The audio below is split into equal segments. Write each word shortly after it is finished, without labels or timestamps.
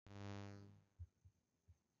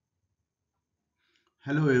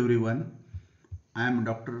Hello everyone, I am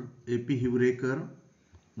Dr. A.P. Hivrekar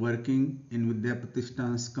working in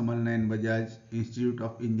Vidyapratishthan's Kamal Nayan Bajaj Institute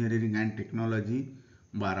of Engineering and Technology,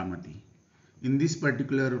 Baramati. In this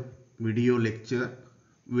particular video lecture,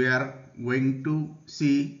 we are going to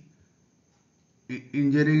see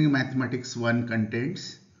Engineering Mathematics 1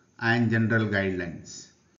 contents and general guidelines.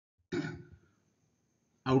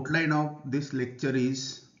 Outline of this lecture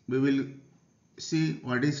is we will see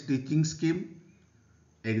what is teaching scheme,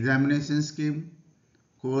 examination scheme,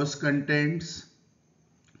 course contents,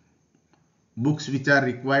 books which are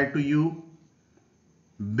required to you,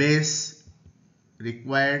 base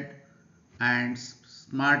required, and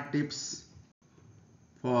smart tips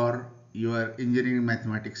for your engineering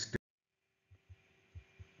mathematics.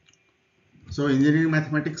 So engineering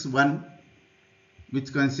mathematics 1,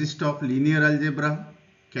 which consists of linear algebra,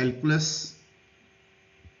 calculus,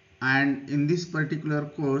 and in this particular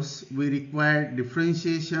course we require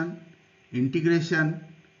differentiation, integration,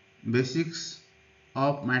 basics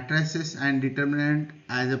of matrices and determinant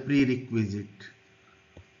as a prerequisite.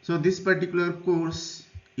 So this particular course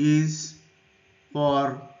is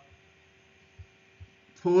for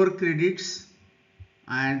 4 credits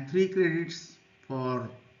and 3 credits for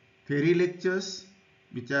theory lectures,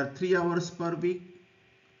 which are 3 hours per week,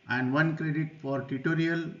 and 1 credit for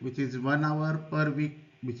tutorial, which is 1 hour per week,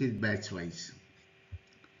 which is batch wise.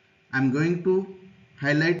 I am going to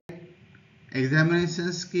highlight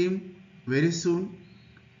examination scheme very soon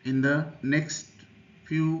in the next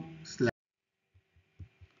few slides.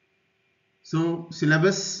 So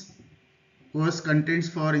syllabus, course contents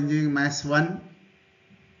for engineering maths 1,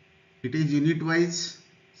 it is unit wise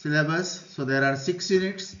syllabus. So there are 6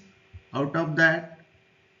 units. Out of that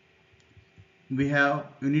we have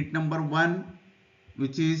unit number 1,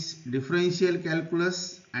 which is differential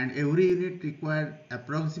calculus, and every unit required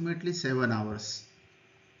approximately 7 hours.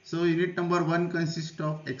 So unit number 1 consists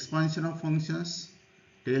of expansion of functions,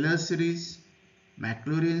 Taylor series,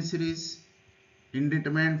 Maclaurin series,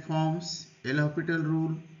 indeterminate forms, L'Hopital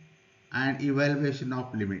rule, and evaluation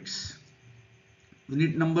of limits.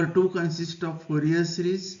 Unit number 2 consists of Fourier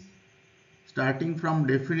series, starting from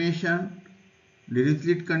definition,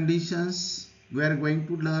 Dirichlet conditions. We are going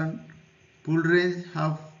to learn full range,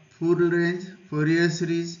 full range Fourier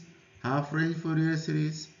series, half range Fourier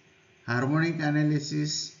series, harmonic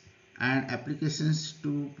analysis, and applications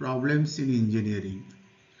to problems in engineering.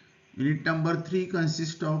 Unit number 3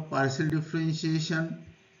 consists of partial differentiation,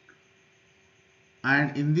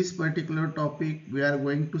 and in this particular topic we are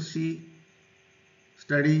going to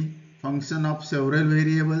study function of several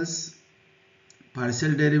variables,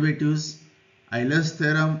 partial derivatives, Euler's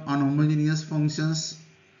theorem on homogeneous functions,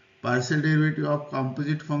 partial derivative of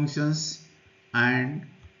composite functions, and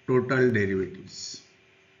total derivatives.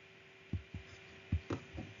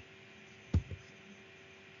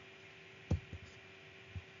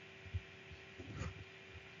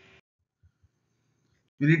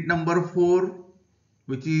 Unit number 4,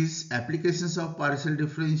 which is applications of partial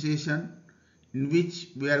differentiation, in which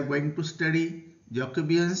we are going to study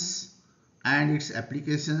Jacobians and its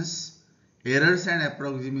applications, errors and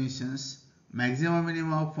approximations, maximum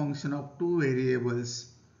minimum of function of 2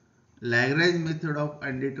 variables, Lagrange method of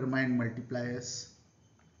undetermined multipliers,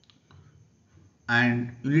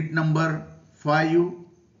 and unit number 5,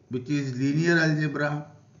 which is linear algebra,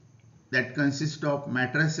 that consists of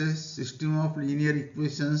matrices, system of linear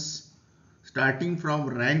equations, starting from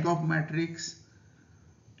rank of matrix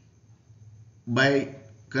by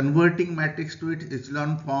converting matrix to its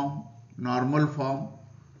echelon form, normal form,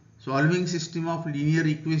 solving system of linear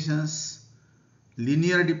equations,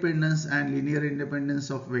 linear dependence and linear independence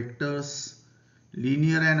of vectors,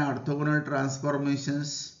 linear and orthogonal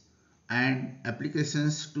transformations, and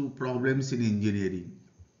applications to problems in engineering.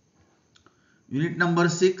 Unit number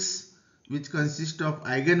 6, which consists of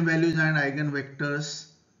eigenvalues and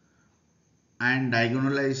eigenvectors and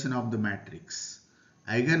diagonalization of the matrix.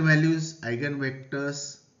 Eigenvalues,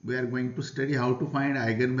 eigenvectors, we are going to study how to find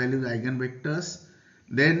eigenvalues, eigenvectors.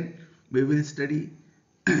 Then we will study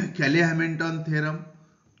Cayley-Hamilton theorem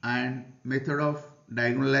and method of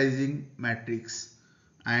diagonalizing matrix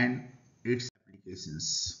and its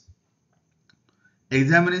applications.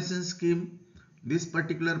 Examination scheme, this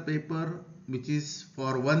particular paper, which is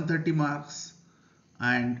for 130 marks,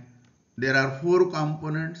 and there are 4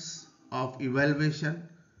 components of evaluation,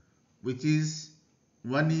 which is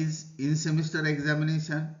one is in semester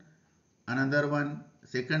examination,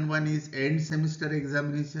 second one is end semester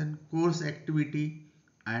examination, course activity,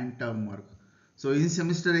 and term work. So in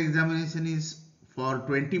semester examination is for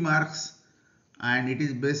 20 marks and it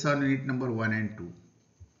is based on unit number 1 and 2.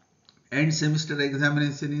 End semester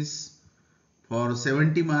examination is for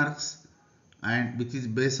 70 marks and which is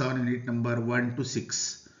based on unit number 1 to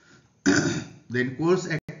 6. Then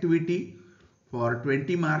course activity for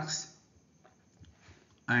 20 marks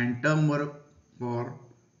and term work for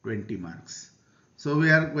 20 marks. So we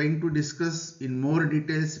are going to discuss in more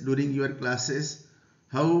details during your classes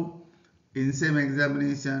how in-sem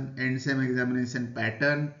examination, end-sem examination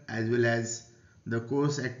pattern as well as the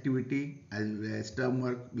course activity as well as term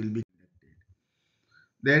work will be conducted.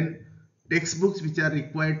 Then textbooks which are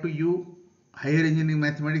required to you: Higher Engineering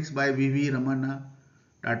Mathematics by V.V. Ramana,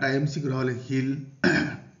 Tata M.C. Hill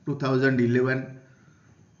 2011.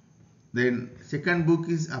 Then second book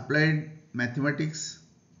is Applied Mathematics,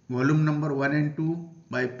 volume number 1 and 2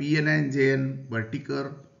 by P.N. and J.N.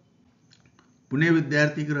 Vartikar, Pune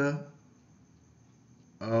Vidyarthi Grah,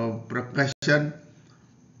 Prakashan,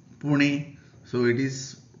 Pune. So it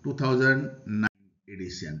is 2009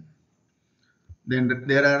 edition. Then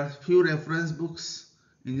there are few reference books.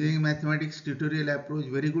 Engineering Mathematics Tutorial Approach,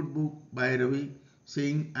 very good book by Ravi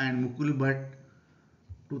Singh and Mukul Bhatt,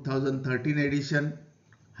 2013 edition.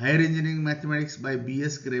 Higher Engineering Mathematics by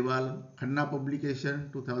B.S. Grewal, Khanna Publication,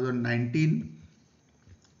 2019.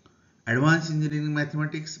 Advanced Engineering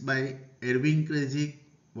Mathematics by Erving Krejcik,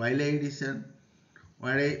 Wiley edition,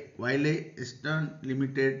 Wiley Eastern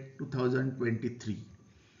Limited, 2023.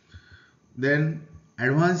 Then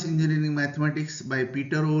Advanced Engineering Mathematics by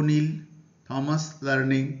Peter O'Neill, Thomas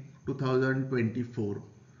Learning, 2024.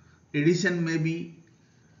 Edition may be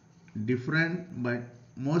different, but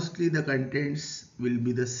mostly the contents will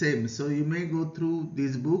be the same. So you may go through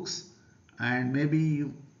these books and maybe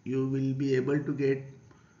you will be able to get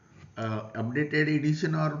updated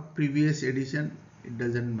edition or previous edition. It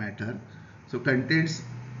doesn't matter. So contents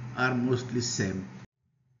are mostly same.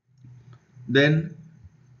 Then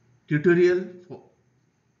tutorial for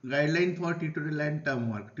guideline for tutorial and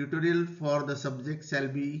term work. Tutorial for the subject shall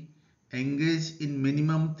be engaged in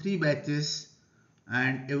minimum 3 batches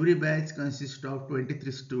and every batch consists of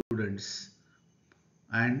 23 students,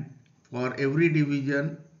 and for every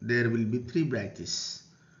division there will be 3 batches.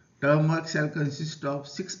 Term work shall consist of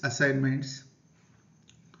 6 assignments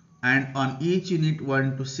and on each unit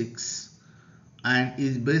 1 to 6 and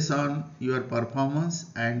is based on your performance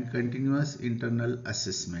and continuous internal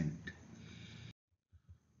assessment.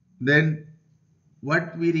 Then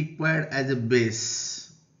what we require as a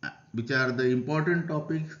base, which are the important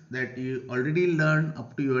topics that you already learned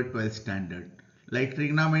up to your 12th standard, like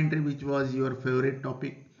trigonometry, which was your favorite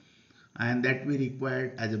topic and that we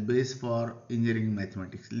required as a base for engineering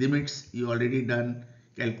mathematics. Limits you already done,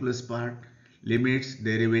 calculus part, limits,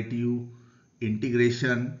 derivative,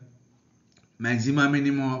 integration, maxima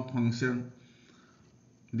minima of function.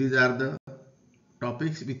 These are the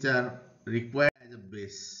topics which are required as a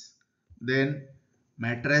base. Then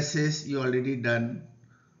matrices you already done,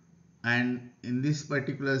 and in this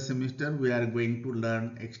particular semester we are going to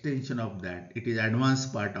learn extension of that. It is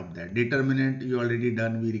advanced part of that. Determinant you already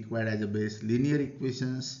done, we required as a base. Linear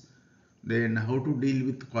equations, then how to deal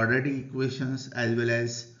with quadratic equations as well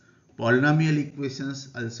as polynomial equations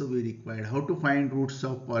also we required. How to find roots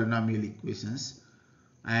of polynomial equations,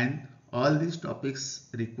 and all these topics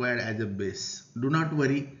required as a base. Do not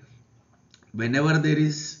worry, whenever there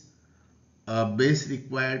is a base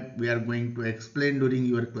required, we are going to explain during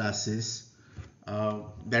your classes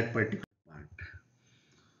that particular part.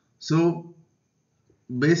 So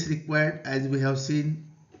base required, as we have seen,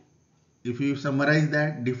 if you summarize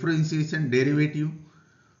that: differentiation, derivative,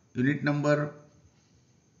 unit number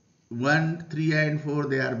 1, 3 and 4,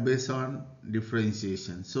 they are based on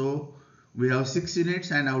differentiation. So we have 6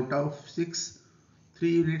 units and out of 6, 3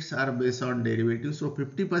 units are based on derivative. So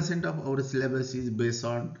 50% of our syllabus is based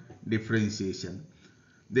on differentiation.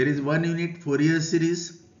 There is 1 unit Fourier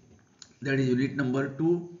series, that is unit number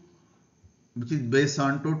 2, which is based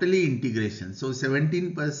on totally integration. So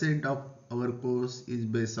 17% of our course is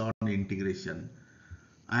based on integration.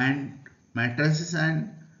 And matrices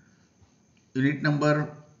and unit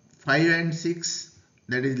number 5 and 6,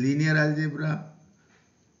 that is linear algebra,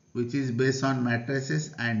 which is based on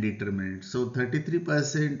matrices and determinants. So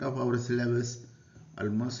 33% of our syllabus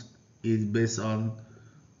almost is based on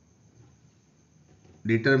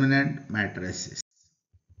determinant matrices.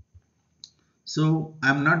 So I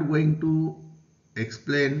am not going to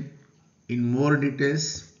explain in more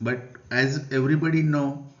details, but as everybody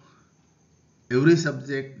know, every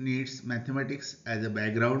subject needs mathematics as a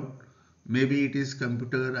background. Maybe it is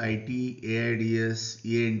computer, IT, AIDS,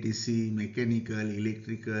 ENTC, mechanical,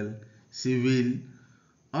 electrical, civil,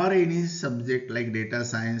 or any subject like data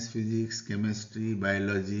science, physics, chemistry,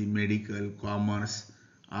 biology, medical, commerce.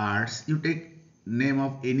 arts, you take name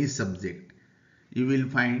of any subject, you will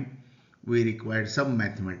find we require some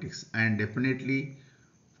mathematics, and definitely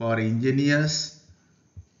for engineers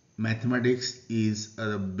mathematics is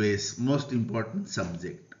a base most important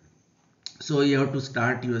subject. So you have to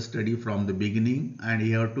start your study from the beginning and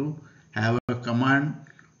you have to have a command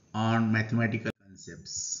on mathematical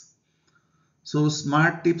concepts. So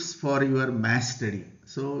smart tips for your math study.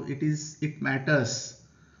 So it matters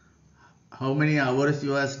how many hours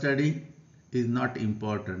you are studying is not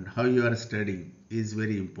important. How you are studying is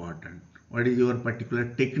very important. What is your particular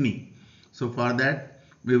technique? So for that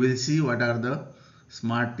we will see what are the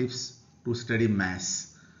smart tips to study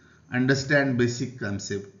maths. Understand basic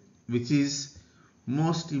concept, which is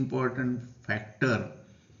most important factor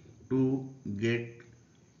to get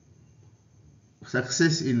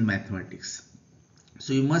success in mathematics.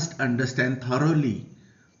 So you must understand thoroughly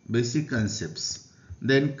basic concepts.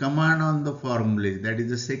 Then command on the formulas, that is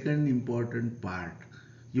the second important part.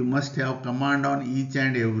 You must have command on each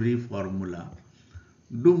and every formula.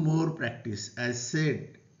 Do more practice. As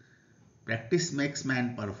said, practice makes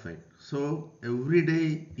man perfect. So every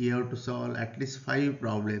day you have to solve at least 5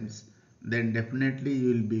 problems. Then definitely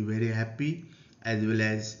you will be very happy, as well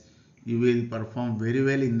as you will perform very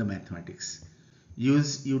well in the mathematics.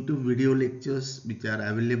 Use YouTube video lectures which are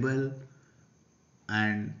available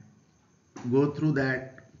and go through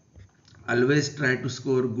that. Always try to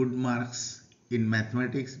score good marks in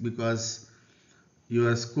mathematics, because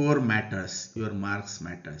your score matters, your marks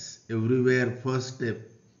matters. Everywhere first step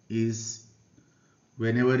is,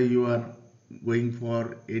 whenever you are going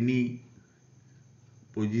for any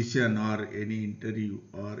position or any interview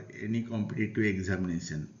or any competitive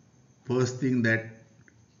examination, first thing that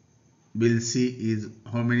we'll see is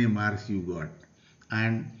how many marks you got,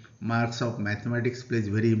 and marks of mathematics plays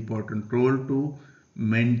very important role to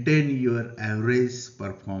maintain your average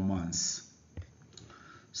performance.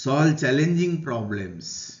 Solve challenging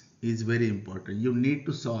problems is very important. You need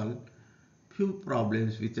to solve few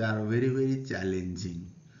problems which are very challenging,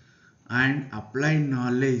 and apply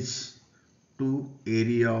knowledge to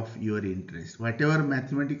area of your interest. Whatever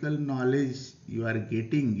mathematical knowledge you are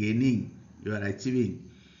gaining, you are achieving,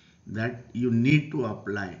 that you need to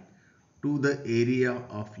apply to the area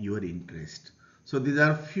of your interest. So these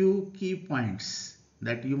are few key points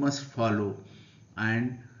that you must follow,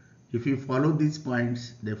 and if you follow these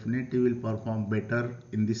points, definitely will perform better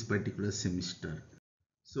in this particular semester.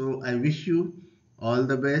 So I wish you all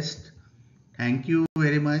the best. Thank you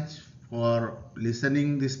very much for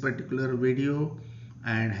listening this particular video,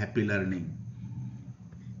 and happy learning.